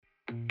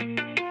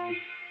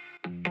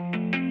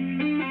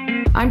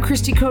I'm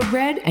Christy Code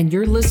Red, and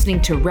you're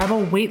listening to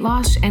Rebel Weight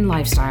Loss and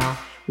Lifestyle,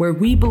 where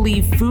we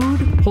believe food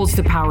holds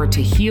the power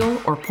to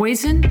heal or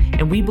poison,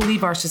 and we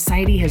believe our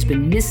society has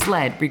been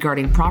misled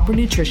regarding proper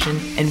nutrition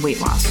and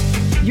weight loss.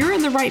 You're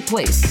in the right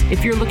place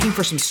if you're looking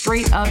for some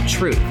straight up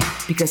truth,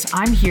 because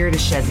I'm here to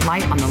shed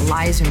light on the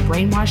lies and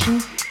brainwashing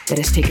that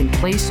has taken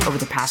place over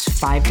the past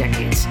 5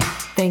 decades.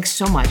 Thanks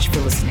so much for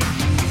listening.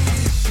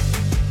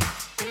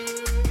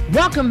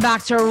 Welcome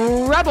back to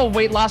Rebel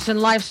Weight Loss and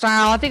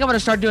Lifestyle. I think I'm going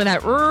to start doing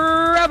that.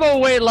 Rebel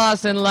Weight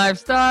Loss and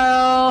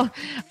Lifestyle.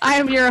 I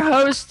am your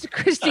host,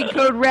 Christy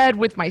Code Red,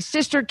 with my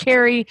sister,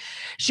 Carrie.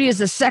 She is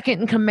the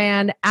second in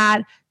command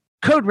at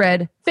Code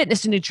Red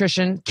Fitness and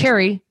Nutrition.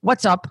 Carrie,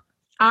 what's up?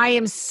 I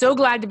am so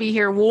glad to be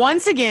here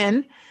once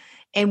again.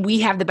 And we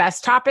have the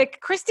best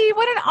topic. Christy,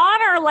 what an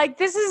honor. Like,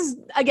 this is,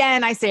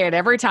 again, I say it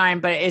every time,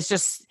 but it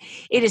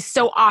is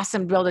so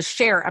awesome to be able to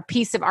share a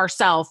piece of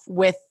ourselves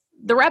with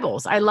the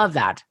rebels. I love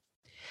that.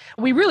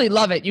 We really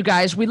love it, you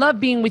guys. We love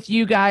being with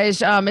you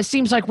guys. It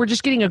seems like we're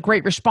just getting a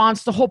great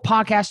response. The whole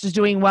podcast is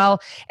doing well.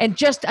 And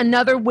just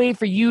another way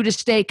for you to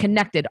stay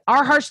connected.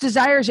 Our heart's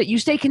desire is that you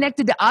stay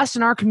connected to us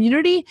and our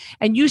community,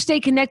 and you stay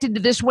connected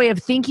to this way of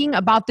thinking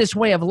about this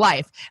way of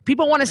life.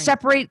 People want to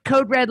separate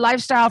Code Red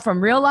lifestyle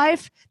from real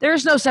life. There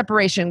is no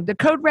separation. The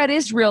Code Red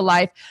is real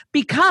life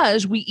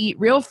because we eat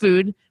real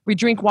food, we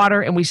drink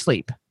water, and we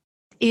sleep.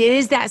 It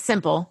is that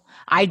simple.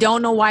 I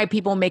don't know why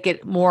people make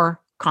it more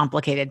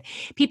complicated.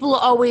 People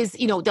always,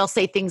 they'll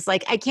say things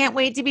like, I can't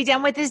wait to be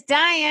done with this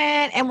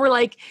diet. And we're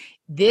like,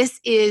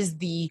 this is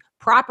the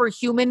proper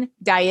human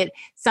diet,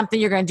 something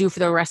you're going to do for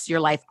the rest of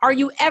your life. Are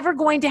you ever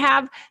going to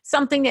have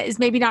something that is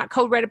maybe not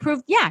Code Red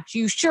approved? Yeah,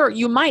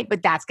 you might,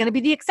 but that's going to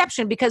be the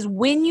exception, because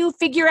when you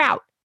figure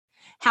out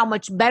how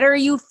much better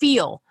you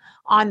feel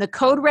on the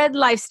Code Red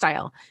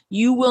lifestyle,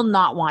 you will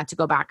not want to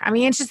go back. I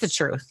mean, it's just the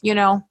truth,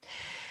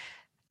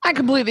 I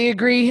completely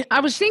agree. I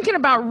was thinking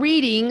about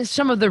reading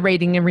some of the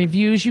rating and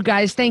reviews. You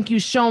guys, thank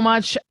you so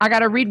much. I got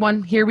to read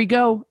one. Here we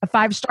go.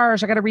 5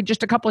 stars. I got to read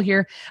just a couple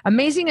here.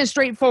 Amazing and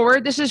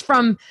straightforward. This is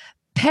from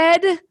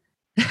Ped,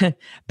 and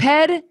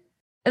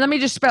let me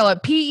just spell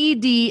it.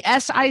 PEDSICUMD.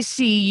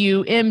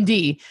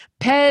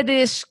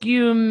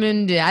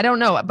 Pediscumd. I don't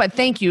know, but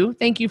thank you.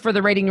 Thank you for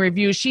the rating and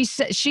review.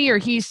 She or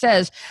he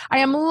says, I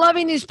am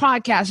loving these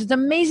podcasts. It's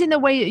amazing the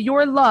way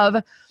your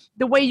love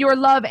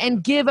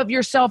and give of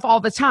yourself all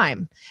the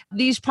time.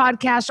 These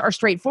podcasts are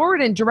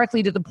straightforward and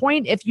directly to the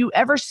point. If you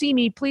ever see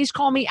me, please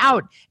call me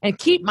out and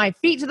keep my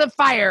feet to the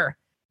fire.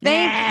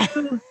 Thank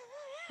you.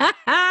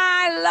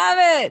 I love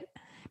it.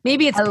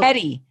 Maybe it's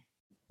petty.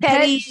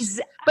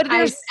 Petty's. But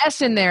there's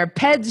S in there.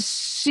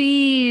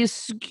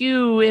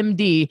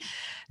 PEDSICUMD.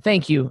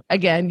 Thank you.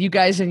 Again, you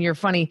guys, and you're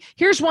funny.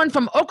 Here's one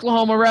from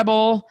Oklahoma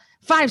Rebel.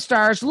 5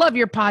 stars. Love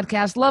your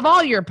podcast. Love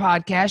all your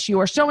podcasts. You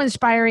are so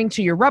inspiring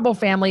to your Rebel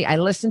family. I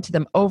listen to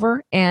them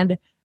over and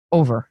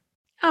over.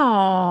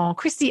 Oh,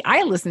 Christy,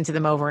 I listen to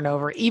them over and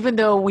over, even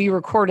though we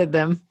recorded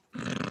them.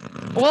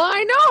 Well,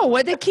 I know.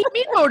 They keep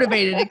me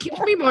motivated. It keeps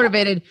me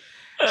motivated.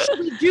 Should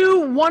we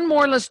do one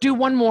more? Let's do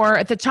one more.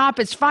 At the top,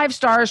 it's 5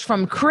 stars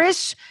from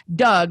Chris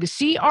Doug,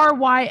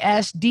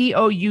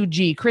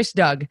 CRYSDOUG. Chris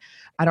Doug.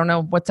 I don't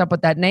know what's up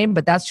with that name,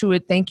 but that's who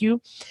it. Thank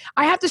you.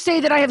 I have to say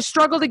that I have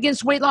struggled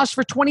against weight loss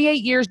for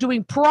 28 years,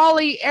 doing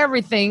probably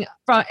everything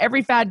from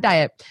every fad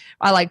diet.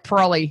 I like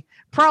probably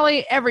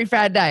every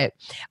fad diet.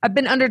 I've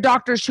been under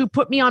doctors who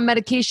put me on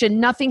medication.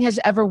 Nothing has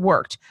ever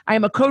worked. I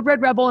am a Code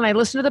Red Rebel, and I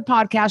listen to the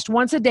podcast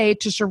once a day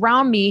to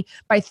surround me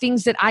by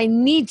things that I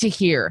need to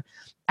hear.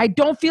 I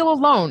don't feel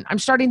alone. I'm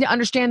starting to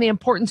understand the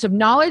importance of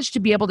knowledge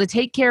to be able to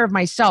take care of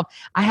myself.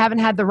 I haven't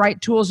had the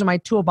right tools in my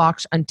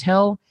toolbox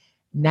until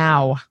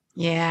now.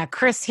 Yeah,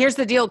 Chris, here's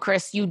the deal,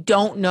 Chris. You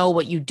don't know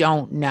what you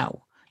don't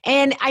know.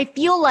 And I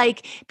feel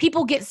like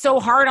people get so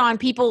hard on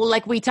people,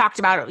 like we talked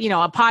about, a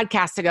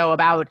podcast ago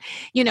about,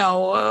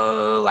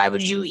 why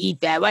would you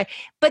eat that way?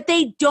 But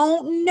they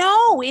don't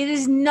know. It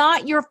is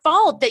not your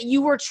fault that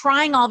you were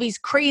trying all these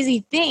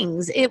crazy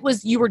things. It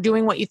was, you were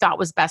doing what you thought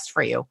was best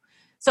for you.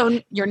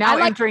 So you're now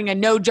entering a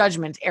no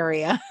judgment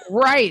area.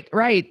 Right.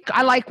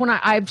 I like when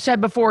I've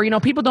said before,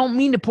 people don't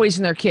mean to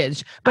poison their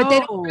kids, but they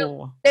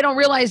don't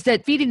realize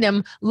that feeding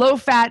them low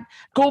fat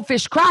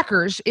goldfish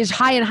crackers is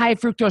high in high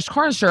fructose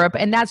corn syrup.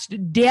 And that's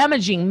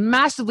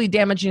massively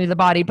damaging to the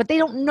body. But they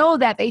don't know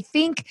that. They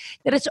think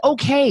that it's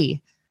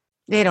okay.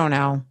 They don't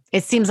know.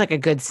 It seems like a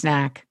good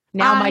snack.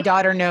 Now my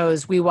daughter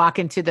knows. We walk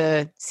into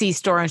the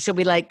C-store and she'll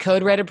be like,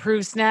 Code Red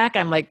approved snack.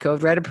 I'm like,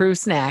 Code Red approved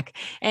snack.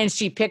 And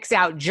she picks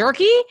out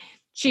jerky.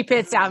 She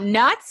picks out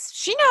nuts.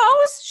 She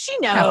knows.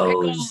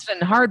 Pickles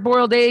and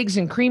hard-boiled eggs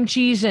and cream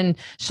cheese and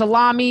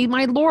salami.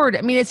 My Lord.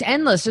 I mean, it's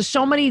endless. There's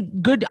so many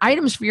good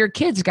items for your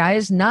kids,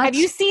 guys. Nuts. Have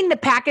you seen the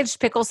packaged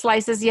pickle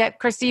slices yet,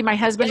 Christy? My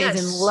husband is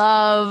in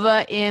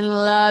love.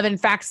 In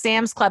fact,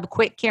 Sam's Club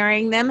quit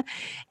carrying them.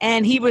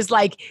 And he was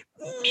like,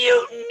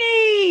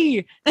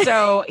 mutiny.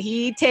 So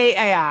he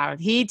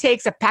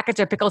takes a package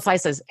of pickle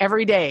slices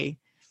every day.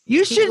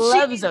 You should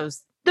love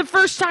those. the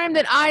first time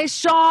that I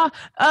saw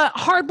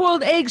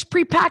hard-boiled eggs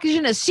prepackaged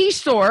in a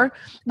C-store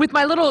with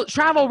my little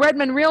travel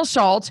Redmond real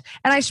salt,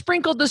 and I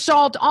sprinkled the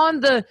salt on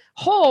the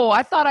hole,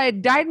 I thought I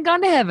had died and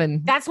gone to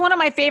heaven. That's one of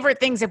my favorite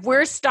things. If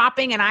we're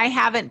stopping and I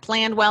haven't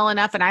planned well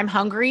enough and I'm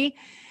hungry,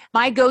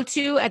 my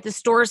go-to at the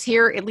stores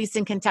here, at least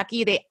in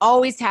Kentucky, they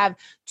always have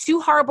 2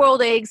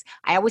 hard-boiled eggs.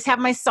 I always have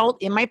my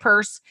salt in my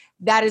purse.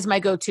 That is my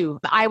go-to.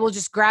 I will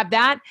just grab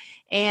that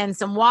and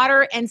some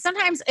water. And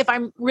sometimes if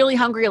I'm really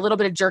hungry, a little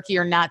bit of jerky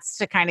or nuts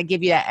to kind of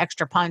give you that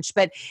extra punch.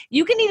 But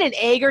you can eat an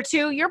egg or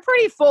 2. You're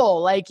pretty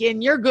full,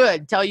 and you're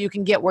good till you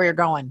can get where you're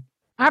going.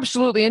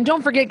 Absolutely. And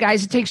don't forget,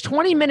 guys, it takes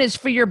 20 minutes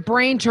for your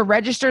brain to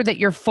register that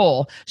you're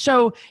full.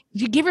 So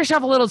you give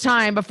yourself a little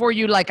time before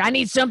you I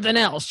need something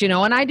else,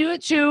 and I do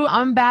it too.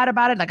 I'm bad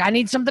about it. I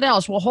need something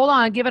else. Well, hold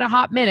on, give it a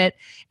hot minute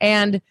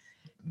and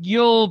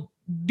you'll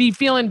be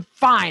feeling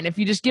fine if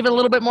you just give it a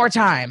little bit more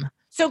time.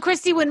 So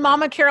Christy, when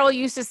Mama Carol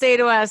used to say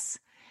to us,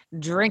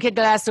 drink a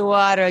glass of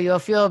water, you'll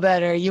feel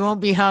better. You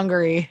won't be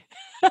hungry.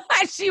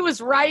 She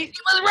was right.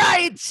 She was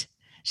right.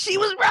 She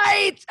was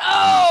right.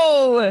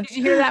 Oh, did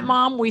you hear that,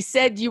 Mom? We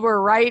said you were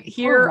right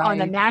here on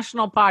the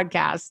national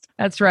podcast.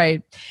 That's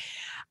right.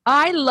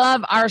 I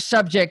love our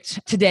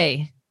subject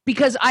today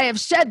because I have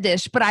said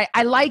this, but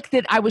I like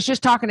that I was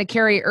just talking to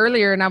Carrie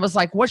earlier and I was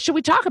like, what should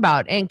we talk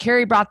about? And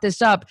Carrie brought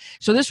this up.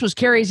 So this was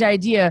Carrie's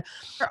idea.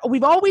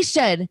 We've always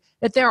said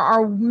that there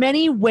are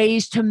many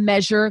ways to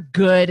measure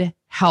good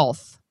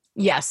health.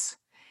 Yes.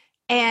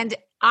 And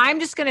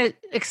I'm just going to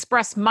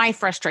express my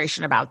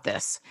frustration about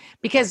this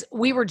because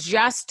we were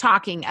just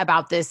talking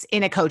about this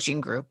in a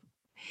coaching group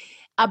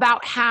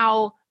about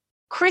how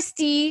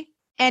Christy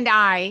and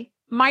I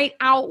might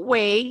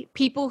outweigh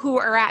people who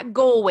are at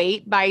goal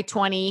weight by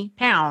 20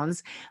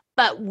 pounds,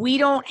 but we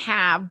don't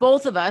have,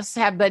 both of us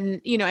have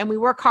been, and we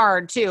work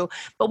hard too,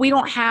 but we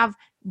don't have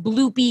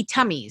bloopy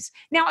tummies.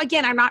 Now,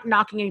 again, I'm not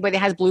knocking anybody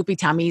that has bloopy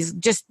tummies.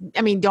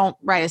 Don't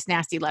write us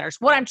nasty letters.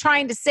 What I'm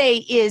trying to say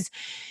is,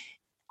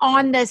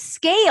 on the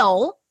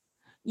scale,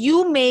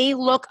 you may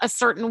look a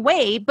certain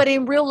way, but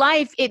in real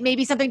life, it may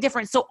be something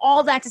different. So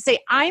all that to say,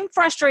 I'm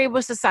frustrated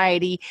with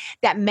society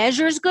that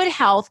measures good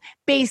health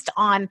based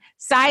on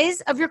size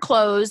of your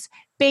clothes,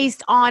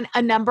 based on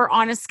a number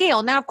on a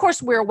scale. Now, of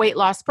course, we're a weight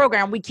loss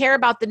program. We care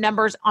about the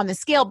numbers on the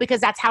scale because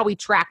that's how we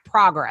track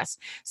progress.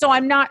 So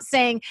I'm not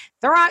saying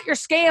throw out your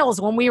scales.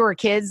 When we were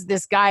kids,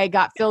 this guy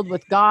got filled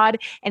with God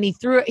and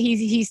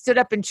he stood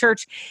up in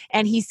church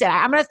and he said,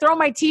 I'm going to throw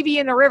my TV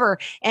in the river.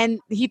 And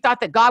he thought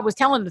that God was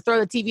telling him to throw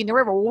the TV in the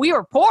river. Well, we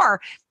were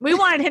poor. We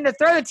wanted him to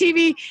throw the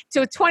TV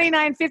to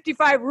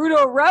 2955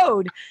 Rudo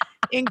Road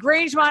in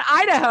Grangemont,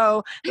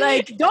 Idaho.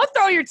 Don't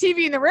throw your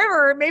TV in the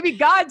river. Maybe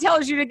God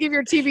tells you to give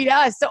your TV to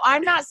us. So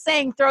I'm not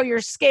saying throw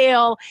your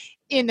scale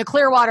in the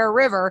Clearwater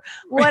River.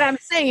 What I'm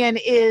saying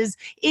is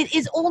it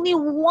is only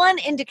one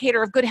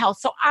indicator of good health.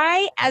 So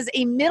I, as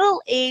a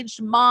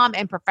middle-aged mom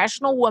and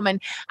professional woman,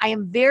 I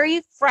am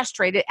very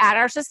frustrated at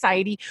our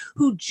society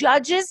who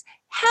judges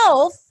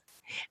health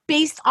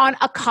based on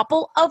a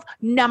couple of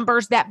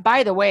numbers that,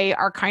 by the way,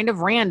 are kind of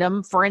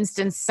random. For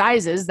instance,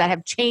 sizes that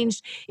have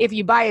changed. If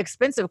you buy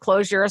expensive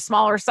clothes, you're a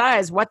smaller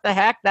size. What the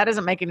heck? That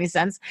doesn't make any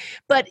sense.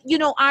 But,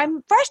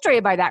 I'm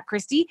frustrated by that,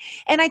 Christy.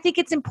 And I think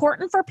it's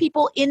important for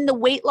people in the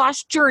weight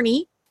loss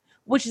journey,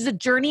 which is a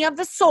journey of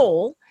the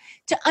soul,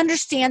 to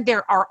understand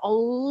there are a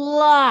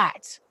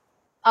lot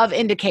of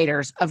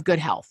indicators of good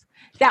health.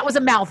 That was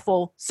a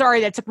mouthful.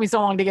 Sorry that took me so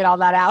long to get all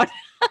that out.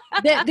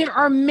 There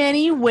are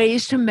many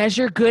ways to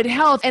measure good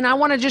health. And I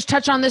want to just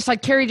touch on this,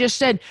 like Carrie just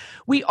said,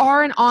 we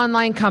are an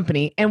online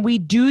company and we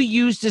do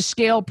use the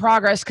scale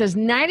progress because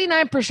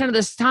 99% of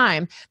this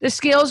time, the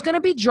scale is going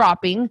to be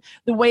dropping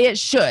the way it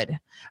should.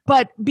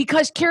 But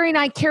because Carrie and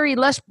I carry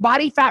less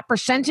body fat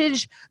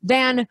percentage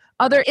than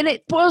and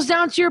it boils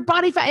down to your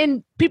body fat.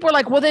 And people are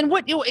like, well, then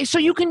what? So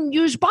you can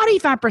use body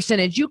fat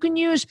percentage. You can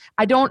use,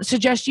 I don't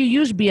suggest you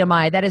use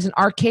BMI. That is an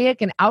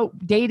archaic and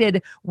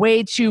outdated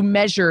way to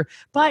measure.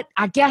 But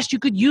I guess you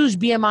could use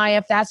BMI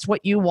if that's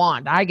what you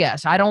want. I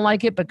guess. I don't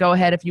like it, but go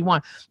ahead if you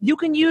want. You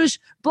can use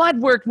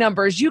blood work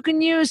numbers. You can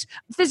use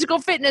physical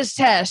fitness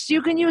tests.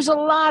 You can use a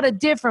lot of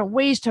different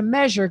ways to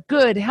measure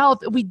good health.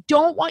 We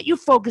don't want you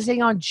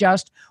focusing on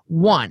just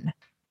one.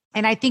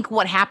 And I think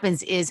what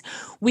happens is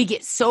we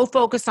get so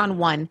focused on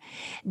one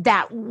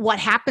that what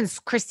happens,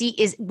 Christy,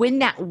 is when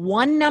that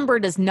one number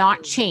does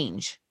not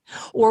change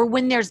or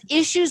when there's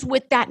issues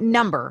with that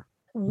number,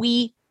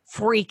 we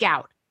freak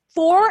out.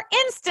 For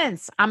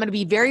instance, I'm going to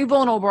be very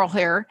vulnerable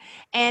here.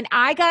 And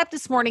I got up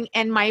this morning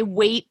and my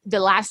weight the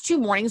last 2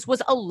 mornings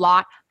was a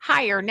lot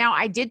higher. Now,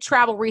 I did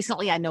travel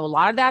recently. I know a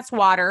lot of that's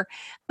water,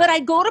 but I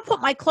go to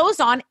put my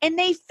clothes on and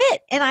they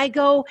fit. And I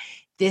go,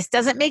 this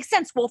doesn't make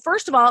sense. Well,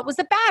 first of all, it was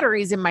the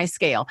batteries in my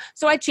scale.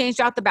 So I changed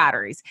out the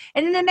batteries.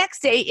 And then the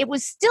next day, it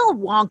was still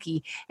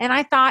wonky. And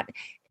I thought,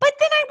 but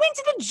then I went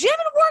to the gym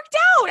and worked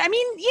out. I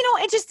mean,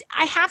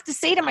 I have to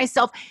say to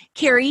myself,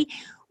 Carrie,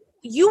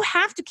 you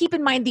have to keep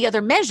in mind the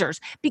other measures,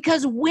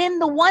 because when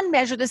the one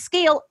measure, the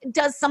scale,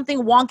 does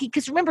something wonky,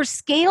 because remember,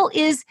 scale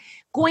is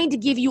going to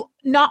give you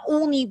not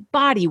only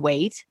body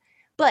weight,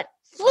 but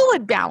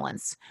fluid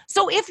balance.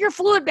 So if your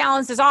fluid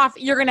balance is off,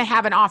 you're going to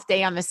have an off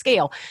day on the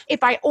scale.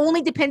 If I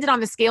only depended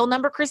on the scale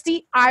number,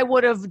 Christy, I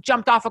would have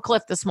jumped off a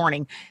cliff this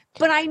morning.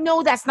 But I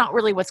know that's not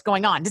really what's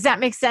going on. Does that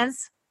make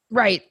sense?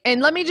 Right.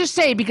 And let me just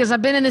say, because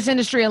I've been in this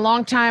industry a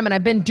long time and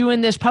I've been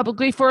doing this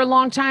publicly for a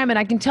long time, and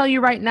I can tell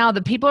you right now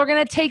that people are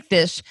going to take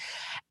this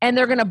and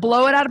they're going to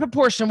blow it out of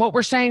proportion, what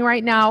we're saying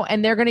right now,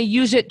 and they're going to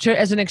use it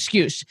as an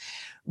excuse.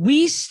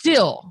 We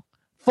still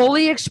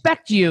fully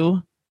expect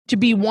you to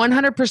be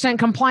 100%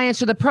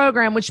 compliance with the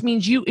program, which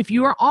means if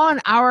you are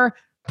on our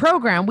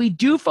program, we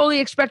do fully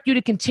expect you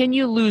to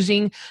continue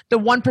losing the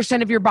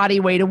 1% of your body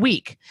weight a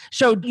week.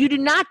 So you do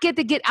not get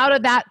to get out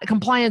of that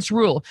compliance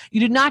rule.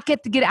 You do not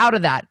get to get out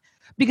of that.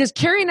 Because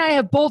Carrie and I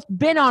have both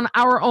been on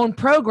our own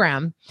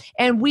program,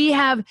 and we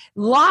have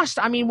lost.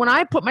 I mean, when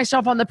I put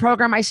myself on the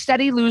program, I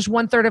steady lose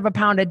 1/3 of a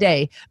pound a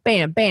day.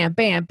 Bam, bam,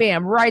 bam,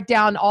 bam, right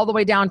down, all the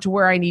way down to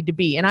where I need to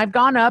be. And I've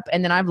gone up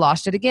and then I've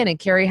lost it again, and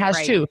Carrie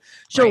has too.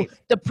 So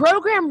the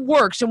program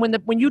works. And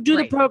when you do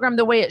the program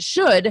the way it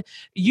should,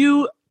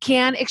 you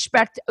can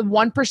expect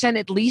 1%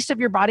 at least of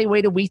your body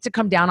weight a week to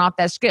come down off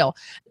that scale.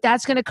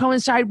 That's going to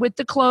coincide with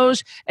the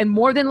clothes, and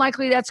more than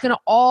likely that's going to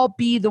all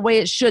be the way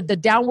it should. The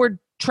downward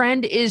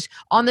trend is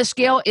on the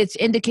scale. It's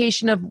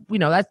indication of,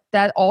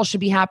 that all should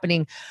be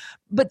happening.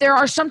 But there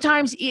are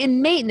sometimes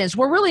in maintenance,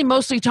 we're really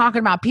mostly talking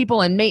about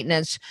people in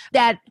maintenance,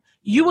 that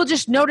you will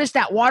just notice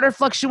that water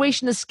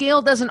fluctuation. The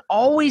scale doesn't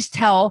always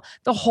tell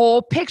the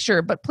whole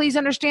picture. But please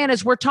understand,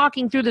 as we're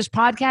talking through this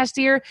podcast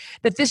here,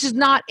 that this is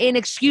not an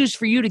excuse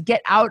for you to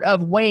get out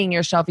of weighing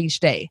yourself each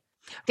day.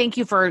 Thank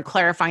you for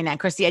clarifying that,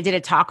 Christy. I did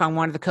a talk on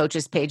one of the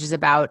coaches' pages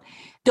about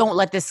don't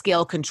let the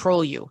scale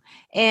control you.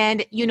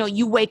 And,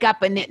 you wake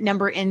up and that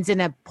number ends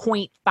in a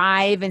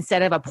 0.5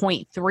 instead of a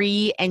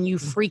 0.3, and you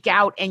freak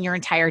out and your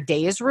entire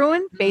day is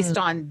ruined based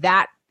on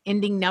that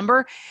ending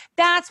number.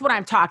 That's what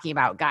I'm talking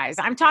about, guys.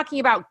 I'm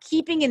talking about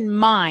keeping in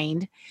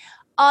mind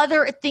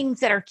other things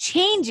that are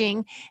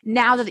changing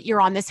now that you're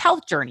on this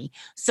health journey.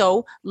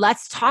 So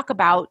let's talk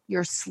about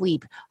your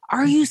sleep.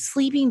 Are you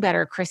sleeping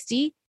better,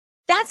 Christy?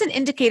 That's an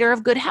indicator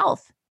of good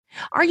health.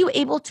 Are you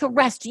able to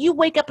rest? Do you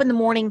wake up in the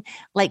morning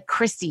like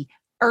Christy,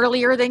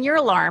 earlier than your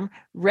alarm,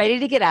 ready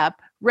to get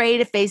up, ready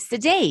to face the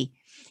day?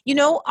 Do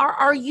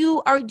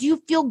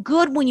you feel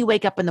good when you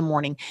wake up in the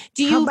morning?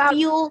 Do you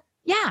feel?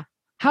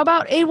 How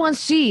about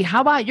A1C?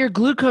 How about your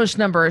glucose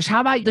numbers?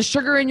 How about the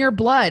sugar in your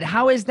blood?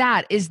 How is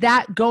that? Is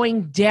that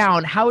going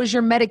down? How is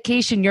your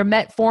medication, your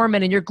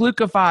metformin and your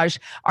glucophage?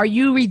 Are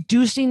you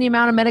reducing the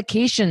amount of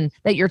medication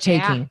that you're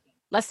taking? Yeah.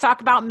 Let's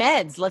talk about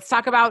meds.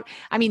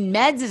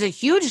 Meds is a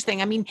huge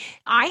thing.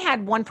 I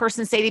had one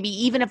person say to me,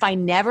 even if I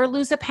never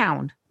lose a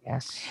pound,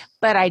 yes,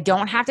 but I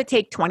don't have to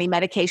take 20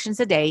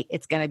 medications a day,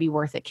 it's going to be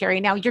worth it. Carrie,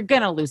 now you're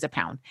going to lose a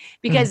pound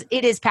because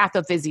it is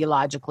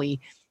pathophysiologically,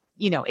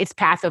 it's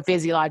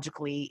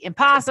pathophysiologically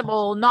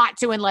impossible not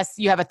to, unless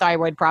you have a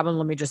thyroid problem.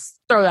 Let me just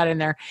throw that in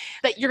there.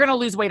 But you're going to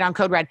lose weight on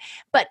Code Red.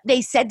 But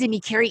they said to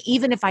me, Carrie,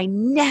 even if I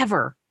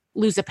never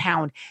lose a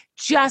pound,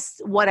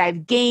 just what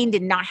I've gained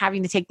and not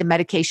having to take the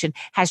medication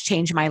has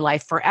changed my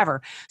life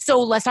forever.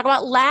 So let's talk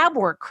about lab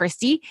work,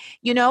 Christy.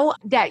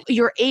 That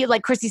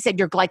like Christy said,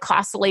 your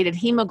glycosylated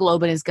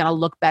hemoglobin is going to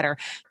look better.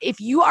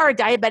 If you are a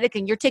diabetic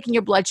and you're taking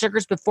your blood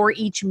sugars before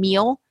each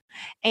meal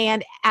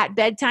and at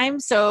bedtime,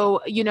 so,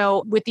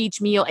 with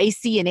each meal,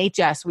 AC and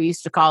HS, we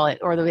used to call it,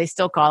 or they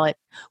still call it,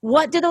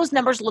 what do those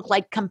numbers look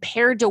like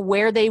compared to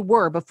where they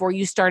were before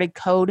you started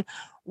Code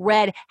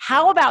Red?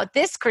 How about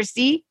this,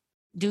 Christy?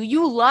 Do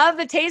you love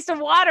the taste of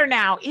water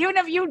now? Even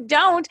if you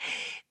don't,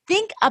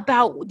 think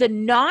about the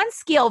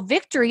non-scale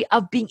victory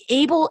of being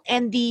able,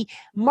 and the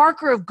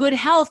marker of good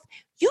health.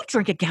 You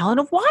drink a gallon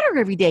of water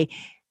every day.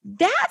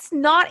 That's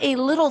not a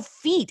little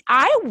feat.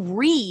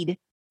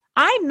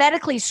 I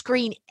medically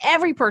screen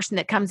every person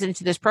that comes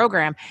into this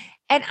program,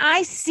 and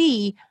I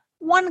see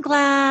 1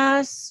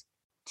 glass,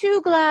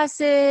 2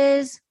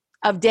 glasses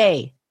of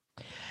day.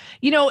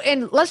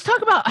 And let's talk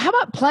about, how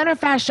about plantar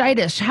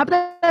fasciitis? How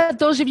about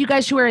those of you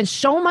guys who are in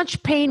so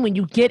much pain when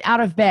you get out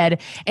of bed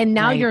and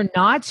now you're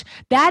not?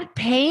 That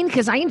pain,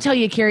 because I can tell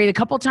you, Carrie, a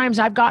couple of times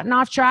I've gotten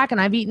off track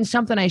and I've eaten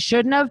something I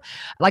shouldn't have,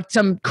 like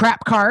some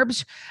crap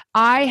carbs.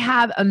 I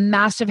have a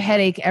massive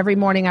headache every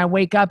morning I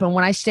wake up. And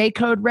when I stay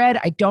Code Red,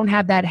 I don't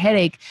have that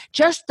headache.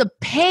 Just the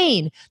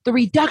pain, the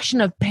reduction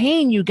of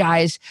pain, you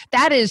guys,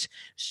 that is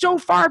so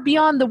far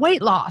beyond the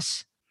weight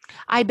loss.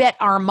 I bet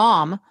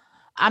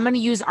I'm going to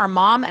use our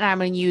mom and I'm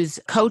going to use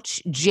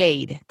Coach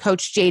Jade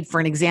for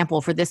an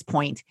example for this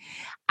point.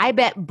 I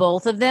bet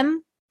both of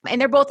them, and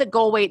they're both at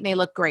goal weight and they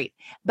look great,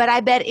 but I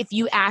bet if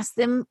you ask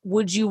them,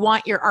 would you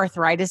want your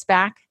arthritis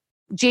back?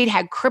 Jade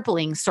had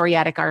crippling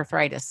psoriatic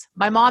arthritis.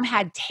 My mom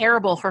had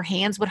terrible, her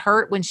hands would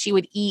hurt when she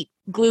would eat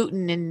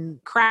gluten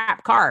and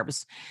crap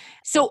carbs.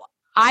 So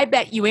I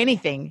bet you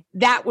anything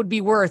that would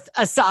be worth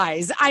a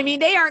size. I mean,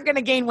 they aren't going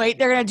to gain weight.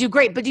 They're going to do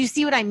great. But do you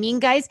see what I mean,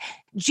 guys?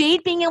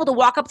 Jade being able to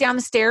walk up down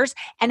the stairs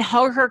and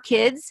hug her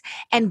kids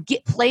and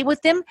play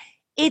with them,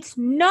 it's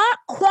not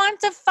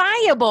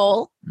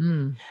quantifiable,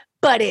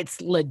 but it's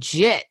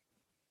legit.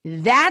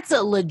 That's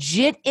a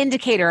legit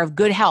indicator of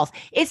good health.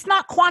 It's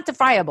not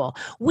quantifiable.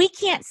 We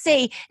can't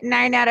say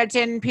 9 out of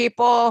 10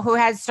 people who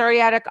had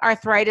psoriatic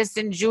arthritis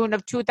in June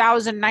of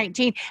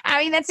 2019.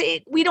 I mean, that's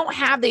it. We don't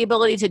have the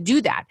ability to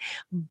do that.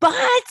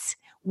 But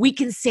we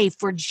can say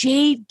for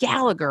Jade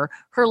Gallagher,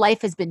 her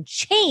life has been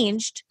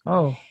changed.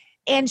 Oh.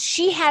 And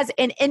she has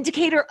an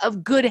indicator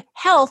of good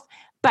health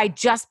by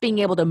just being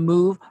able to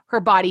move her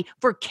body.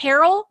 For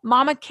Carol,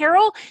 Mama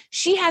Carol,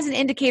 she has an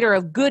indicator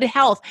of good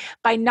health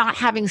by not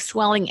having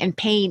swelling and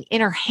pain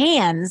in her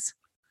hands.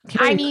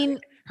 I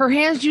mean, her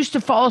hands used to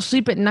fall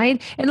asleep at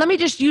night. And let me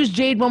just use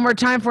Jade one more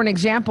time for an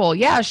example.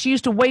 Yeah, she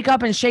used to wake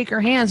up and shake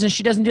her hands, and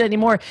she doesn't do that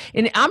anymore.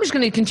 And I'm just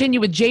going to continue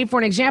with Jade for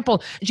an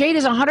example. Jade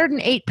is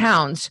 108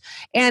 pounds.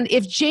 And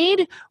if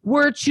Jade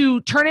were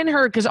to turn in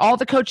her, because all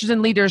the coaches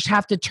and leaders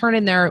have to turn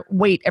in their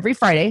weight every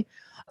Friday,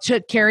 to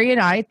Carrie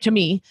and I, to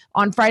me,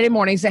 on Friday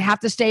mornings, they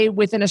have to stay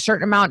within a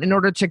certain amount in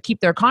order to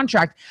keep their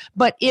contract.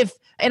 But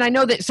and I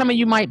know that some of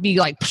you might be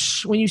like,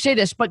 when you say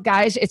this, but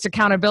guys, it's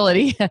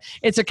accountability.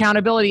 It's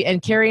accountability.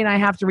 And Carrie and I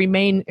have to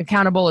remain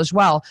accountable as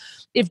well.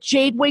 If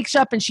Jade wakes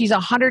up and she's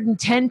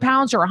 110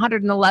 pounds or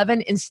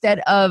 111 instead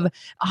of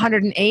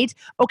 108,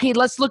 okay,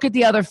 let's look at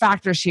the other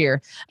factors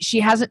here. She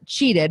hasn't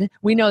cheated.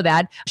 We know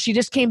that. She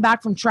just came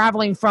back from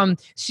traveling from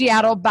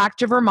Seattle back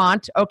to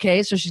Vermont.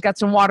 Okay, so she's got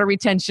some water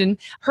retention.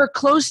 Her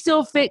clothes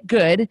still fit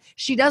good.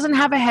 She doesn't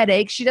have a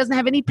headache. She doesn't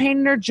have any pain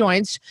in her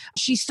joints.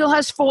 She still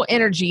has full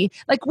energy.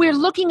 Like, we're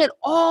looking at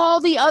all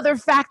the other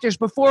factors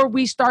before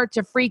we start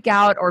to freak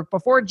out or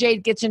before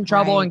Jade gets in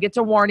trouble and gets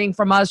a warning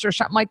from us or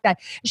something like that.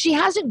 She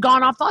hasn't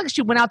gone off. Like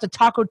she went out to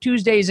Taco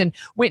Tuesdays and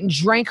went and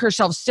drank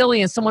herself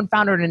silly and someone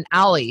found her in an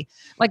alley.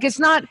 Like, it's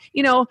not,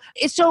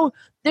 it's so,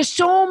 there's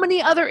so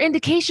many other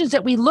indications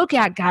that we look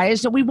at,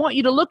 guys, that we want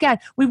you to look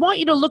at. We want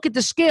you to look at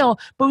the scale,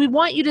 but we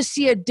want you to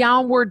see a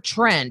downward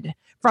trend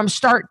from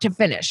start to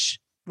finish.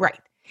 Right.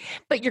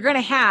 But you're going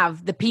to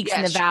have the peaks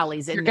and the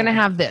valleys. You're going to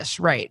have this,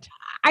 right?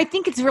 I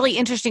think it's really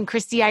interesting,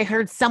 Christy. I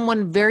heard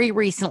someone very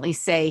recently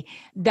say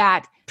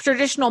that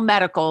traditional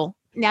medical,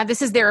 now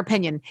this is their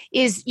opinion,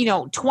 is,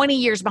 20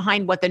 years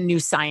behind what the new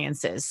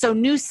science is. So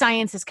new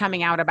science is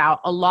coming out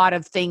about a lot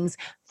of things.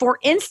 For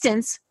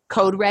instance,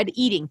 code red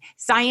eating.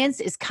 Science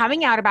is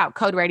coming out about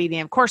code red eating.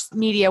 Of course,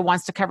 media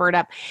wants to cover it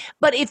up.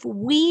 But if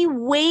we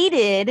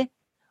waited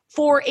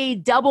for a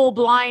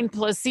double-blind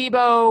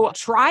placebo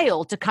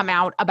trial to come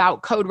out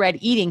about code red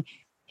eating,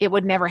 it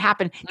would never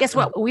happen. Guess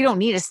what? We don't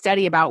need a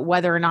study about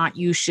whether or not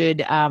you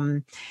should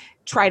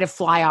try to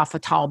fly off a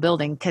tall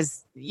building,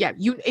 because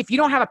if you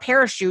don't have a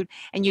parachute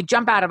and you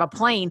jump out of a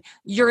plane,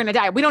 you're going to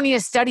die. We don't need a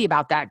study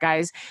about that,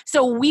 guys.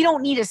 So we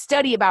don't need a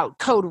study about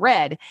code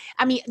red.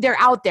 I mean, they're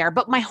out there,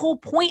 but my whole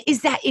point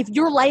is that if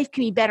your life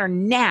can be better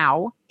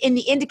now, and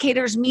the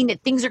indicators mean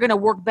that things are going to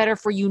work better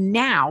for you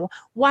now,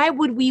 why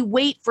would we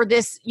wait for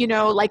this,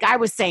 like I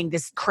was saying,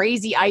 this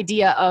crazy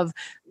idea of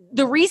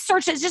the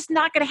research is just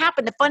not going to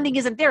happen. The funding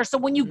isn't there. So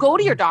when you go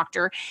to your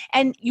doctor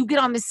and you get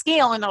on the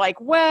scale and they're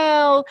like,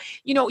 well,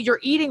 you're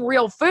eating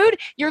real food.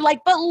 You're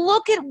like, but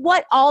look at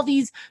what all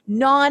these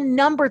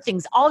non-number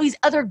things, all these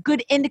other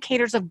good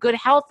indicators of good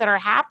health that are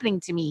happening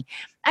to me.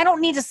 I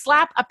don't need to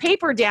slap a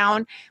paper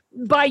down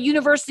by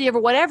university or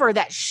whatever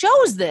that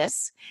shows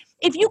this.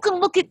 If you can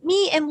look at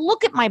me and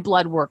look at my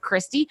blood work,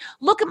 Christy,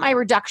 look at my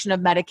reduction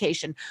of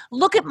medication,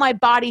 look at my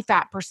body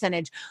fat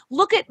percentage,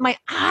 look at my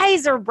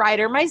eyes are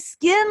brighter, my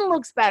skin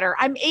looks better,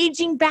 I'm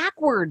aging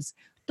backwards.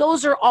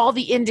 Those are all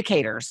the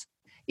indicators.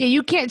 Yeah,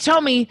 you can't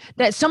tell me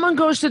that someone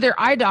goes to their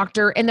eye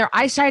doctor and their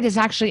eyesight has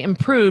actually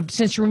improved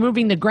since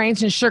removing the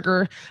grains and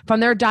sugar from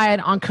their diet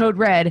on Code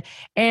Red.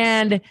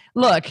 And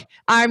look,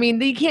 I mean,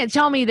 you can't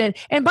tell me that.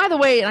 And by the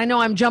way, I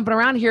know I'm jumping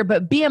around here,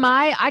 but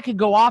BMI, I could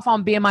go off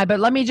on BMI, but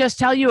let me just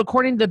tell you,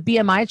 according to the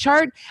BMI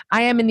chart,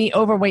 I am in the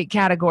overweight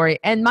category.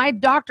 And my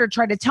doctor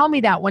tried to tell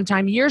me that one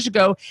time years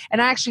ago,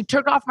 and I actually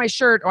took off my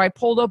shirt, or I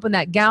pulled open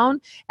that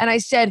gown, and I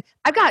said,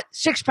 I've got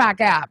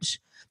six-pack abs.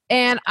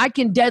 And I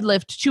can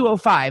deadlift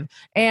 205,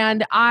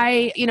 and then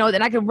I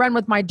can run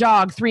with my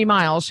dog 3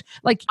 miles.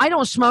 Like, I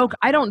don't smoke,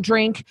 I don't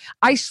drink,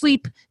 I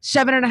sleep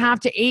 7.5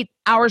 to 8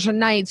 hours a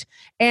night.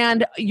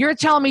 And you're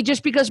telling me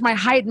just because my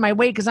height and my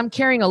weight, because I'm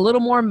carrying a little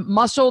more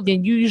muscle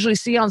than you usually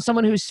see on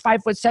someone who's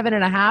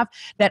 5'7.5",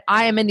 that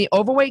I am in the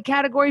overweight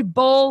category?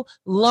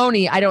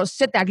 Bull-loney. I don't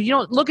sit that, because you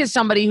don't look at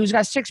somebody who's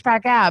got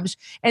six-pack abs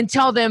and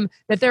tell them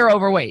that they're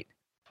overweight.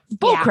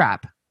 Bull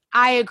crap.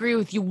 I agree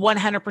with you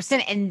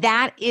 100%. And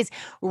that is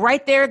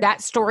right there,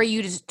 that story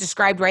you just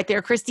described right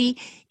there,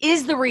 Christy,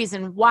 is the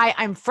reason why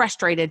I'm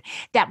frustrated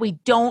that we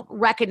don't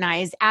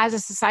recognize as a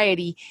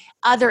society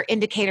other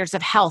indicators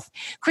of health.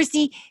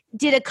 Christy,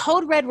 did a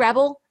Code Red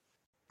Rebel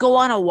go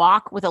on a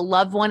walk with a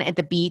loved one at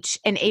the beach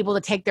and able to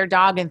take their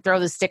dog and throw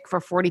the stick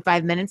for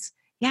 45 minutes?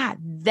 Yeah,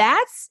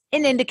 that's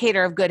an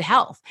indicator of good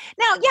health.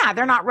 Now, yeah,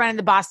 they're not running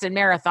the Boston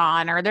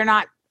Marathon or they're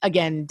not,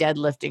 again,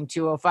 deadlifting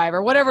 205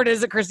 or whatever it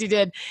is that Christy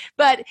did,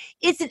 but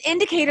it's an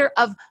indicator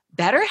of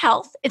better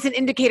health. It's an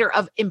indicator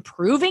of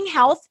improving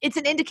health. It's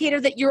an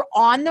indicator that you're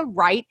on the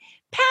right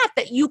path,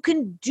 that you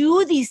can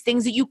do these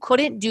things that you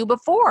couldn't do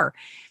before.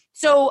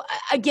 So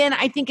again,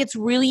 I think it's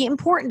really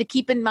important to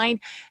keep in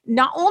mind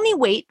not only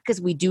weight, because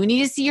we do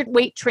need to see your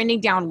weight trending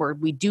downward.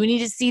 We do need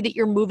to see that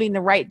you're moving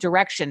the right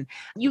direction.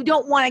 You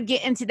don't want to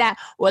get into that,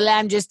 well,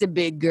 I'm just a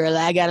big girl.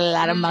 I got a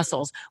lot of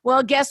muscles.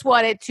 Well, guess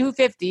what? At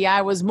 250,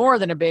 I was more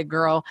than a big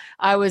girl.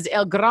 I was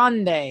El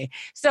Grande.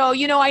 So,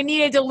 I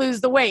needed to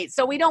lose the weight.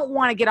 So we don't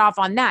want to get off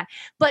on that.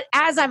 But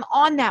as I'm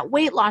on that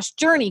weight loss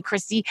journey,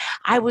 Christy,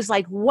 I was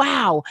like,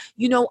 wow,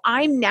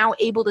 I'm now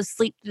able to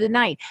sleep through the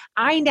night.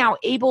 I'm now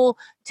able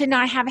to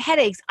not have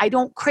headaches. I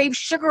don't crave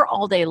sugar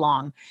all day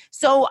long.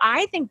 So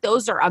I think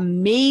those are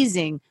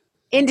amazing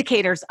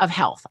indicators of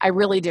health. I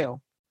really do.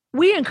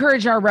 We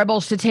encourage our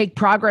rebels to take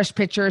progress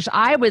pictures.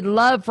 I would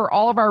love for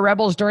all of our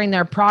rebels during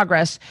their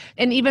progress,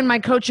 and even my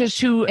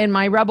coaches and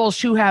my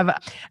rebels who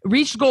have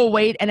reached goal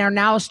weight and are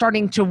now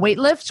starting to weight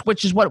lift,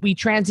 which is what we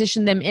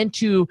transition them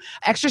into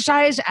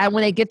exercise and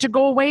when they get to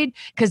goal weight,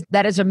 because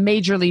that is a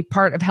majorly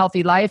part of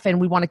healthy life and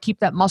we want to keep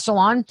that muscle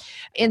on.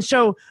 And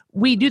so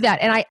we do that.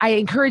 And I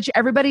encourage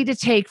everybody to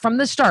take from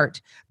the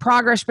start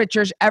progress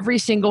pictures every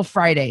single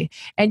Friday.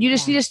 And you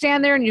just need to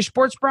stand there in your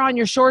sports bra and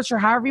your shorts or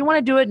however you want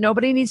to do it.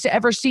 Nobody needs to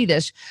ever see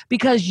this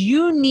because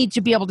you need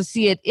to be able to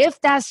see it.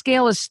 If that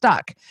scale is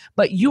stuck,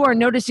 but you are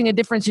noticing a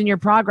difference in your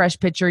progress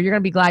picture, you're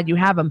going to be glad you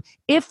have them.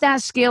 If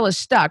that scale is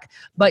stuck,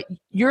 but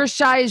your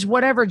size,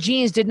 whatever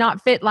jeans did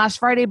not fit last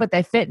Friday, but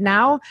they fit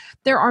now,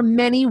 there are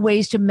many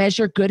ways to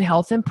measure good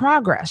health and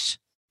progress.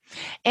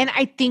 And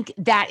I think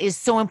that is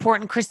so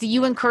important. Christy,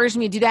 you encouraged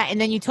me to do that.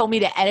 And then you told me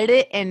to edit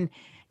it and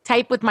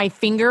type with my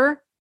finger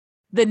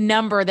the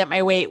number that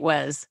my weight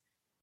was.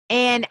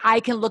 And I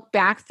can look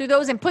back through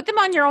those and put them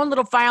on your own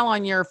little file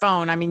on your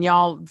phone. I mean,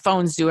 y'all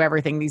phones do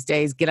everything these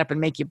days, get up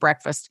and make you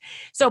breakfast.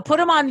 So put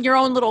them on your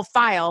own little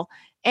file.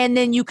 And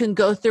then you can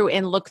go through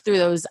and look through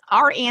those.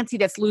 Our auntie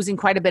that's losing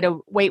quite a bit of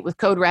weight with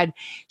Code Red,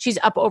 she's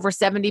up over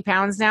 70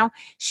 pounds now.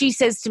 She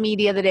says to me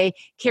the other day,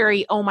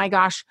 Carrie, oh my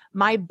gosh,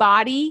 my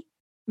body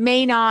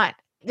may not,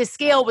 the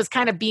scale was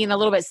kind of being a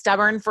little bit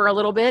stubborn for a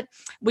little bit.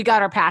 We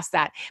got her past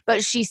that.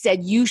 But she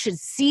said, you should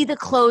see the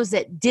clothes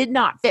that did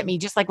not fit me,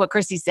 just like what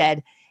Christy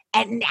said.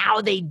 And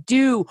now they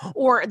do.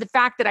 Or the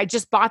fact that I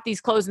just bought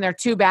these clothes and they're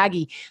too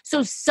baggy.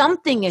 So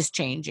something is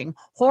changing.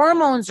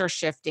 Hormones are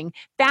shifting.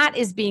 Fat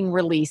is being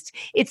released.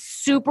 It's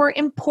super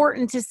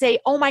important to say,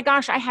 oh my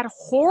gosh, I had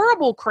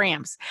horrible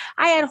cramps.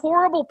 I had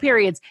horrible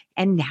periods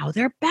and now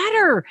they're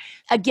better.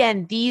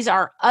 Again, these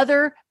are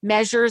other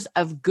measures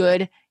of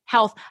good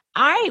health.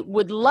 I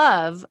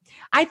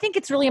think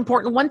it's really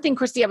important. One thing,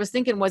 Christy, I was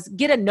thinking was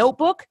get a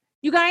notebook.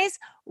 You guys,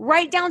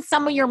 write down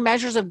some of your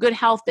measures of good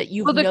health that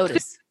you've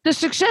noticed. The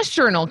success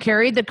journal,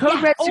 Carrie, the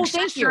Code Red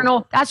Success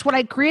Journal, that's what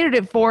I created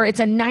it for. It's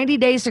a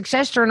 90-day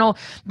success journal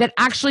that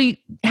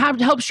actually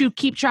helps you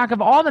keep track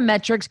of all the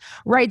metrics,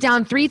 write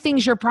down 3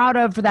 things you're proud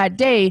of for that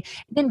day,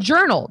 then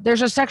journal.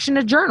 There's a section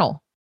to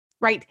journal.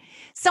 Right.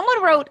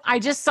 Someone wrote, I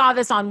just saw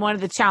this on one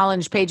of the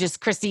challenge pages,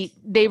 Christy,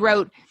 they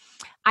wrote,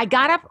 I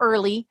got up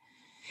early.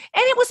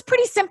 And it was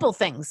pretty simple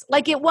things.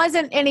 Like it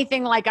wasn't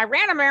anything like I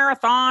ran a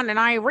marathon and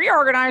I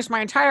reorganized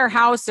my entire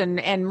house and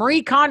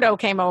Marie Kondo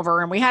came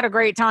over and we had a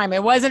great time.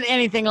 It wasn't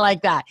anything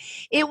like that.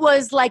 It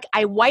was like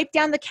I wiped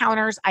down the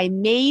counters. I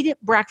made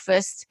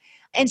breakfast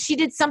and she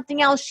did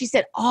something else. She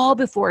said all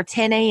before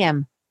 10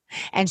 a.m.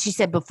 And she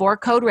said before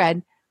Code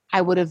Red, I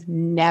would have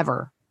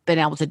never been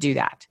able to do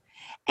that.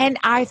 And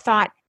I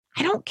thought,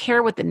 I don't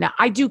care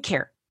I do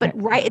care. But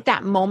right at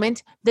that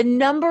moment, the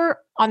number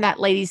on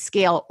that lady's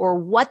scale or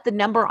what the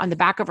number on the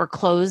back of her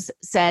clothes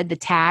said, the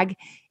tag,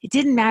 it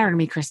didn't matter to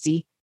me,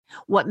 Christy.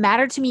 What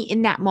mattered to me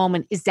in that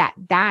moment is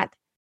that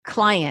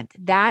client,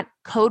 that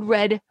Code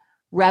Red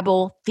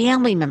Rebel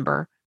family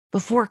member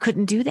before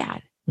couldn't do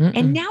that.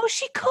 And now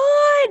she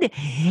could.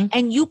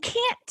 And you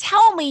can't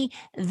tell me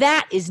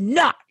that is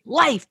not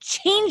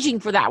life-changing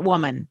for that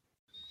woman.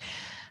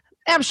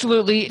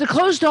 Absolutely. The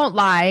clothes don't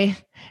lie.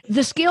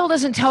 The scale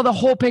doesn't tell the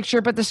whole picture,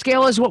 but the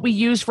scale is what we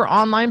use for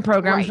online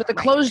programs. But the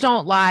clothes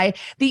don't lie.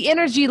 The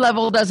energy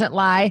level doesn't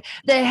lie.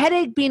 The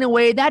headache being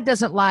away, that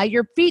doesn't lie.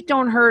 Your feet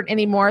don't hurt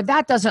anymore.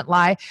 That doesn't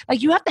lie.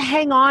 Like you have to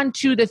hang on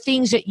to the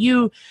things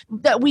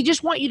that we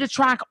just want you to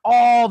track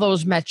all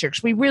those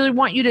metrics. We really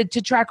want you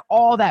to track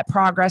all that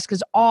progress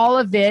because all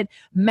of it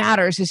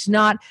matters. It's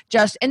not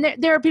just, and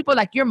there are people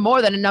like, you're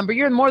more than a number.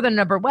 You're more than a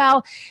number.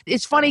 Well,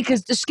 it's funny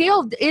because the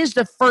scale is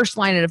the first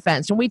line of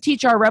defense. And we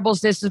teach our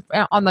rebels this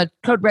on the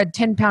Code Red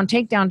 10-pound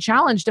takedown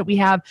challenge that we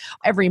have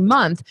every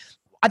month.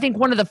 I think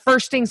one of the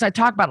first things I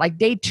talk about, like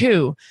day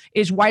 2,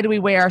 is why do we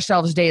weigh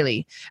ourselves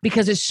daily?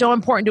 Because it's so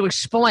important to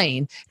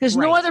explain. Because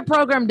no other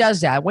program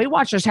does that. Weight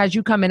Watchers has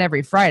you come in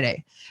every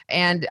Friday.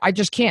 And I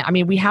just can't. I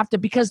mean, we have to,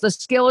 because the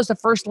scale is the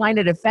first line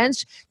of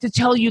defense to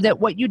tell you that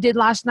what you did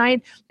last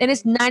night, and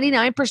it's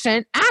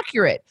 99% accurate.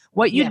 accurate.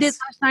 What you did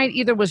last night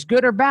either was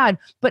good or bad.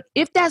 But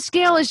if that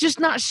scale is just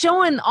not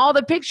showing all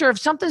the picture, if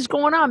something's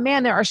going on,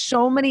 man, there are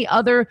so many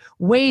other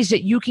ways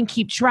that you can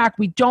keep track.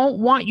 We don't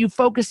want you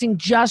focusing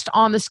just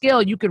on the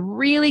scale. You could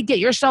really get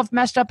yourself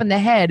messed up in the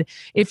head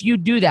if you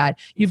do that.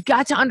 You've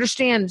got to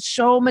understand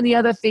so many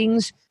other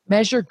things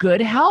measure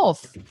good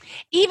health.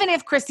 Even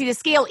if, Christy, the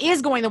scale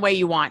is going the way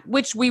you want,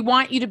 which we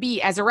want you to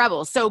be as a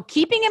rebel. So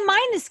keeping in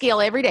mind the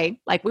scale every day,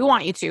 like we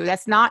want you to,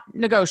 that's not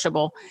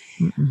negotiable.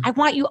 I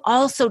want you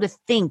also to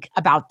think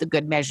about the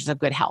good measures of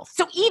good health.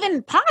 So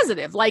even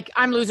positive, like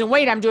I'm losing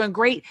weight, I'm doing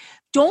great.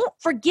 Don't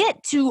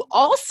forget to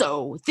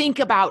also think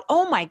about,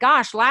 oh my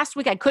gosh, last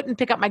week I couldn't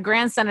pick up my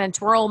grandson and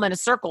twirl him in a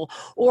circle,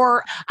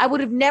 or I would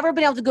have never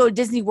been able to go to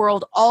Disney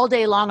World all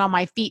day long on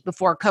my feet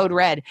before Code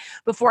Red,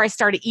 before I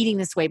started eating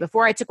this way,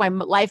 before I took my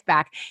life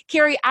back.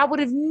 Carrie, I would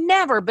have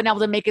never been able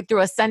to make it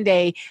through a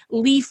Sunday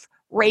leaf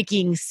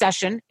raking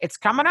session. It's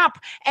coming up,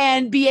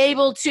 and be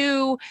able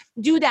to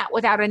do that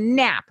without a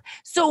nap.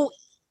 So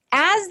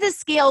as the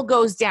scale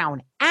goes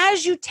down,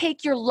 as you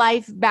take your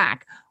life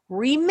back,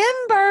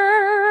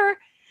 remember,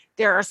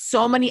 there are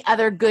so many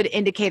other good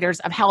indicators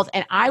of health,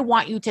 and I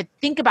want you to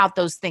think about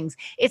those things.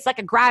 It's like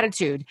a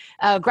gratitude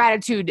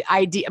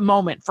idea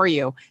moment for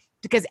you,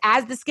 because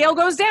as the scale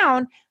goes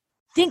down,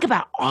 think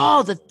about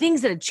all the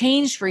things that have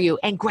changed for you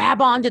and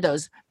grab onto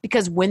those,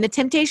 because when the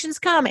temptations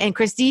come, and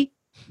Christy,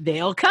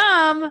 they'll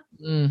come.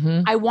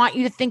 I want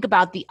you to think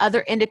about the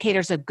other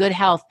indicators of good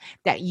health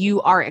that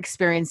you are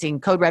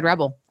experiencing. Code Red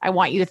Rebel, I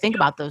want you to think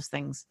about those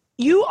things.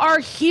 You are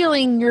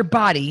healing your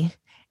body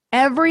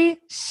every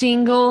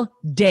single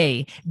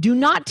day. Do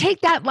not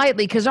take that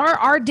lightly, because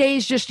our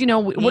days just,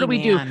 what do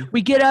we do?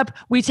 We get up,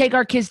 we take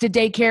our kids to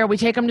daycare, we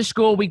take them to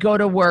school, we go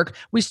to work,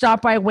 we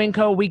stop by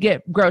Winco, we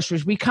get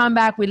groceries, we come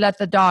back, we let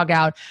the dog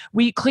out,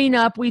 we clean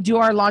up, we do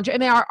our laundry. I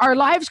mean, our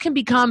lives can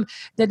become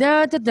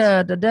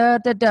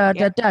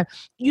da-da-da-da-da-da-da-da-da.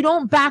 You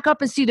don't back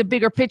up and see the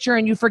bigger picture,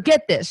 and you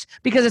forget this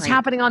because it's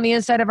happening on the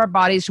inside of our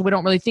bodies, so we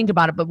don't really think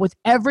about it. But with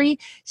every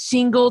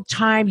single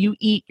time you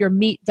eat your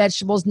meat,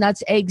 vegetables,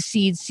 nuts, eggs,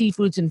 seeds,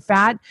 seafoods, and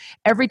fat,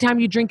 every time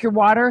you drink your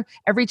water,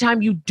 every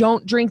time you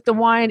don't drink the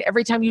wine,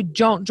 every time you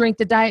don't drink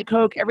the Diet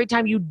Coke, every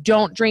time you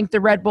don't drink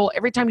the Red Bull,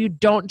 every time you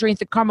don't drink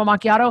the caramel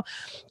macchiato,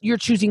 you're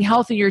choosing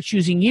health and you're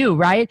choosing you,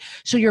 right?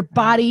 So your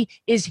body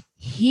is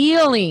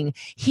healing.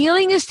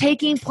 Healing is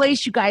taking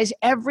place, you guys,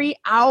 every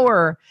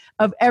hour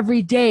of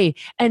every day.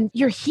 And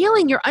you're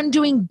healing, you're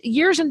undoing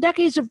years and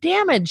decades of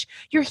damage.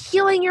 You're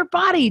healing your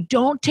body.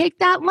 Don't take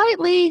that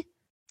lightly.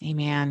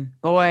 Amen.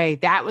 Boy,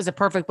 that was a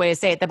perfect way to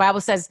say it. The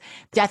Bible says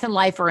death and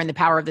life are in the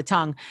power of the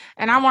tongue.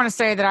 And I want to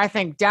say that I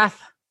think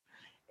death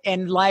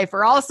and life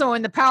are also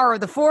in the power of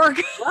the fork.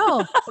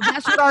 Well,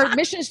 that's what our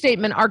mission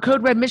statement, our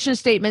Code Red mission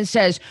statement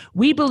says.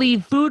 We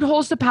believe food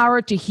holds the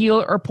power to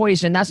heal or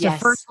poison. That's the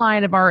first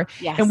line of our,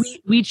 and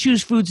we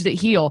choose foods that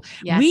heal.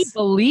 Yes. We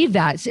believe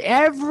that. So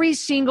every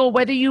single,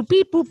 whether you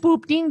beep, boop,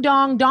 boop, ding,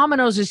 dong,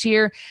 Domino's is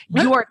here.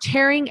 You are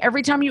tearing,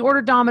 every time you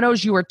order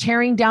Domino's, you are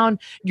tearing down,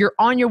 you're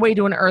on your way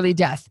to an early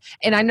death.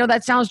 And I know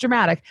that sounds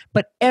dramatic,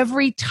 but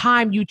every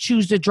time you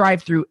choose the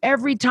drive-through,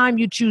 every time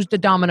you choose the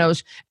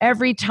Domino's,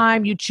 every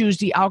time you choose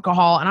the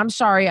alcohol, and I'm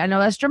sorry, I know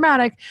that's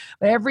dramatic,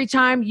 but every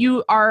time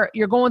you're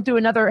going through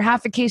another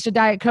half a case of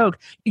Diet Coke,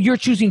 you're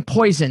choosing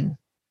poison.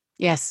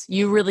 Yes,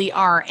 you really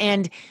are.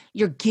 And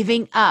you're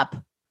giving up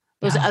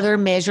those other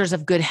measures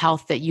of good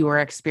health that you are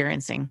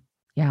experiencing.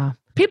 Yeah.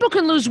 People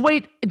can lose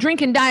weight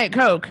drinking Diet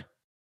Coke.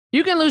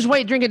 You can lose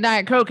weight drinking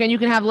Diet Coke, and you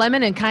can have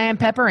lemon and cayenne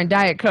pepper and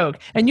Diet Coke,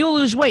 and you'll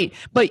lose weight,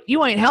 but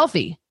you ain't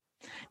healthy.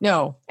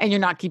 No, and you're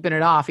not keeping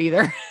it off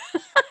either.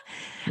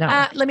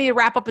 No. Let me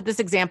wrap up with this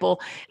example.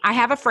 I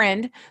have a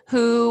friend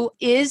who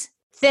is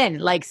thin,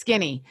 like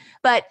skinny,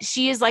 but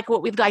she is like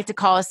what we'd like to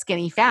call a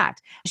skinny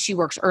fat. She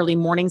works early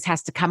mornings,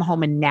 has to come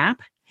home and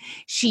nap.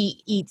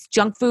 She eats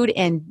junk food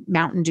and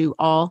Mountain Dew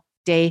all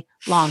day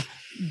long.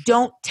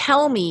 Don't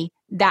tell me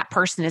that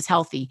person is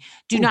healthy.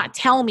 Do not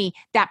tell me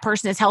that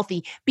person is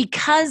healthy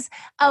because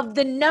of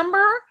the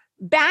number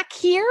back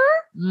here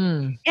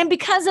and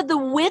because of the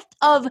width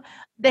of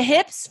the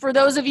hips. For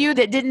those of you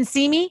that didn't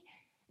see me,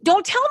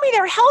 don't tell me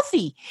they're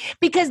healthy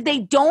because they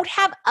don't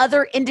have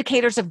other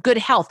indicators of good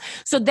health.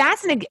 So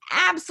that's an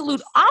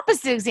absolute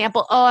opposite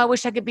example. Oh, I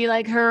wish I could be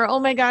like her.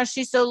 Oh my gosh,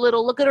 she's so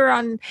little. Look at her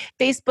on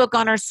Facebook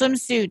on her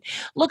swimsuit.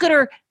 Look at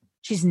her.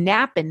 She's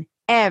napping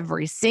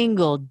every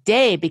single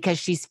day because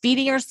she's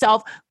feeding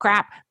herself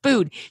crap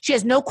food. She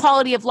has no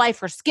quality of life.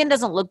 Her skin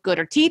doesn't look good.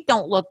 Her teeth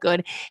don't look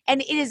good.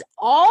 And it is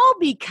all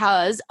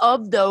because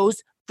of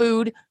those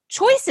food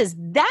choices.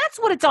 That's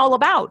what it's all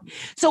about.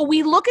 So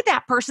we look at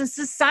that person,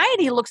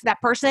 society looks at that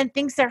person and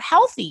thinks they're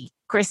healthy,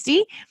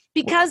 Christy,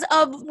 because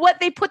of what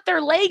they put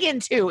their leg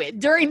into it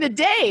during the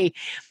day.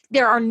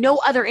 There are no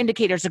other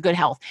indicators of good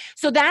health.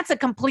 So that's a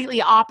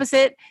completely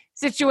opposite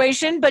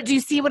situation. But do you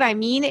see what I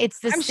mean? It's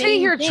the same sitting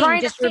here thing,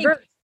 trying to reverse.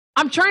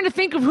 I'm trying to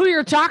think of who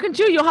you're talking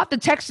to. You'll have to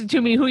text it to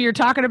me who you're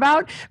talking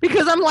about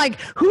because I'm like,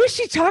 who is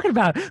she talking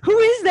about? Who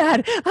is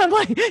that? I'm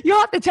like, you'll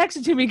have to text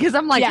it to me because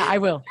I'm like, yeah, I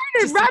will.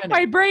 I'm trying to wrap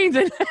my brains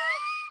in.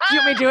 You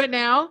want me to do it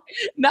now?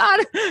 Not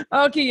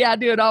okay. Yeah,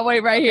 dude. I'll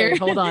wait right here.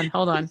 Okay,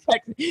 hold on.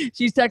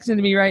 She's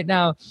texting me right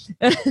now.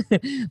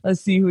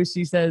 Let's see who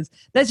she says.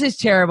 That's just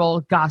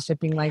terrible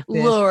gossiping like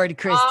this. Lord,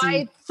 Christy.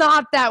 I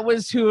thought that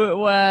was who it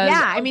was.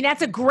 Yeah, I mean,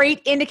 that's a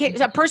great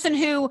indicator. A person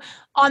who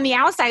on the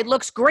outside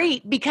looks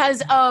great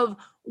because of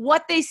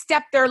what they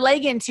step their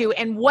leg into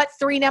and what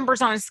 3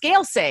 numbers on a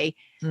scale say.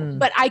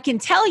 But I can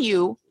tell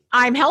you,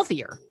 I'm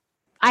healthier.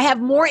 I have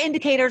more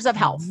indicators of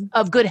health,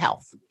 of good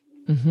health.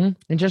 And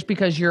just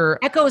because you're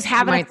Echo's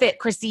having a fit,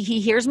 Christy. He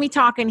hears me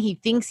talking. He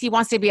thinks he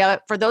wants to be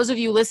up. For those of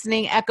you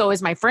listening, Echo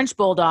is my French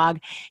bulldog.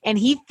 And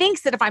he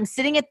thinks that if I'm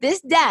sitting at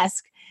this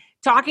desk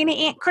talking to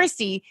Aunt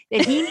Christy,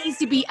 that he needs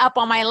to be up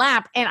on my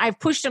lap. And I've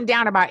pushed him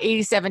down about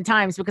 87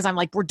 times because I'm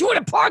like, we're doing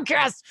a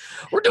podcast.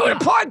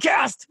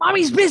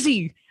 Mommy's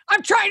busy.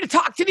 I'm trying to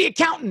talk to the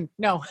accountant.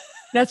 No.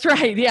 That's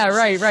right. Yeah,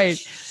 right.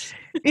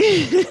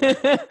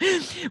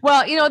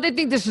 Well, they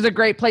think this is a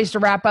great place to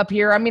wrap up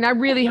here. I mean, I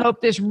really hope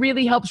this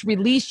really helps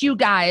release you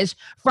guys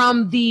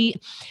from the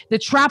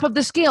trap of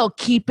the scale.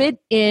 Keep it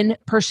in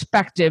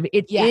perspective.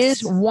 It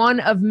is one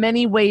of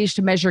many ways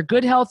to measure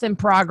good health and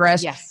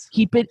progress. Yes.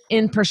 Keep it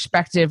in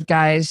perspective,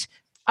 guys.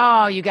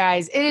 Oh, you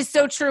guys, it is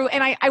so true.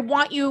 And I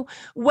want you,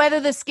 whether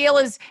the scale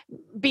is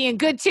being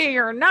good to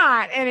you or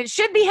not, and it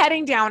should be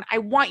heading down, I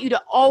want you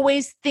to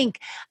always think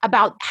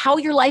about how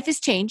your life has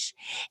changed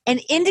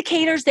and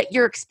indicators that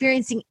you're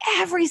experiencing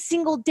every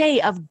single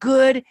day of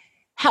good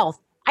health.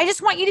 I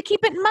just want you to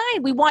keep it in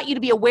mind. We want you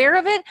to be aware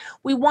of it.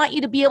 We want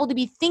you to be able to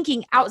be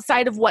thinking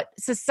outside of what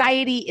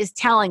society is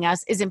telling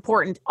us is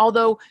important,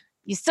 although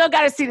you still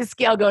got to see the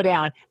scale go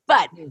down.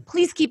 But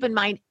please keep in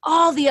mind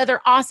all the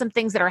other awesome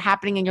things that are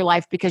happening in your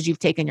life because you've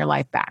taken your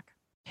life back.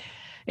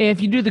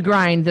 If you do the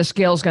grind, the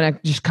scale's going to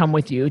just come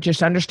with you.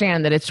 Just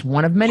understand that it's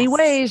one of many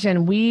ways.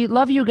 And we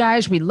love you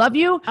guys. We love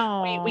you.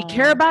 We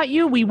care about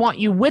you. We want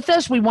you with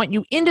us. We want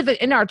you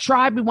in our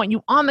tribe. We want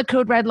you on the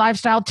Code Red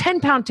Lifestyle.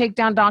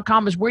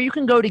 10poundtakedown.com is where you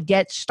can go to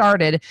get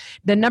started.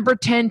 The number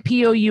 10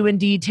 POUND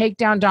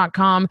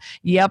takedown.com.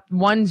 Yep.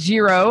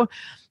 10.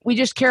 We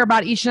just care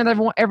about each and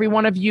every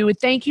one of you.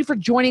 Thank you for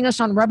joining us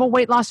on Rebel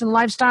Weight Loss and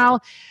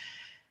Lifestyle.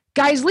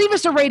 Guys, leave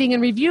us a rating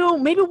and review.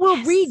 Maybe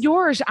we'll read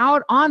yours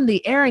out on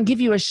the air and give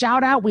you a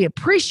shout out. We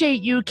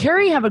appreciate you.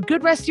 Carrie, have a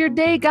good rest of your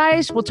day,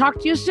 guys. We'll talk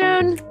to you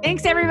soon.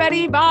 Thanks,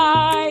 everybody.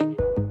 Bye.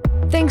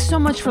 Thanks so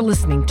much for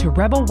listening to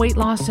Rebel Weight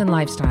Loss and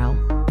Lifestyle.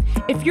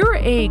 If you're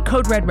a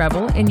Code Red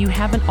Rebel and you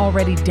haven't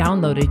already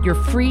downloaded your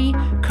free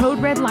Code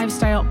Red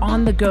Lifestyle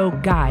on the go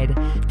guide,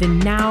 then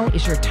now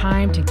is your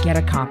time to get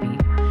a copy.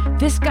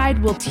 This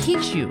guide will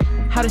teach you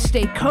how to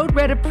stay Code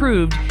Red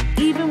approved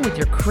even with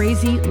your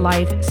crazy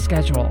life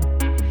schedule.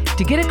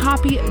 To get a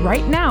copy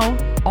right now,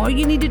 all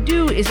you need to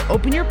do is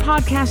open your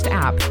podcast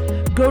app,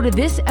 go to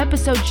this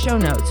episode's show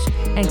notes,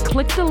 and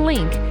click the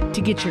link to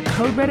get your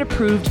Code Red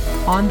approved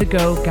on the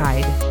go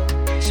guide.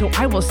 So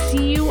I will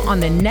see you on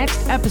the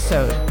next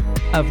episode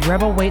of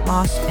Rebel Weight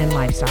Loss and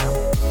Lifestyle.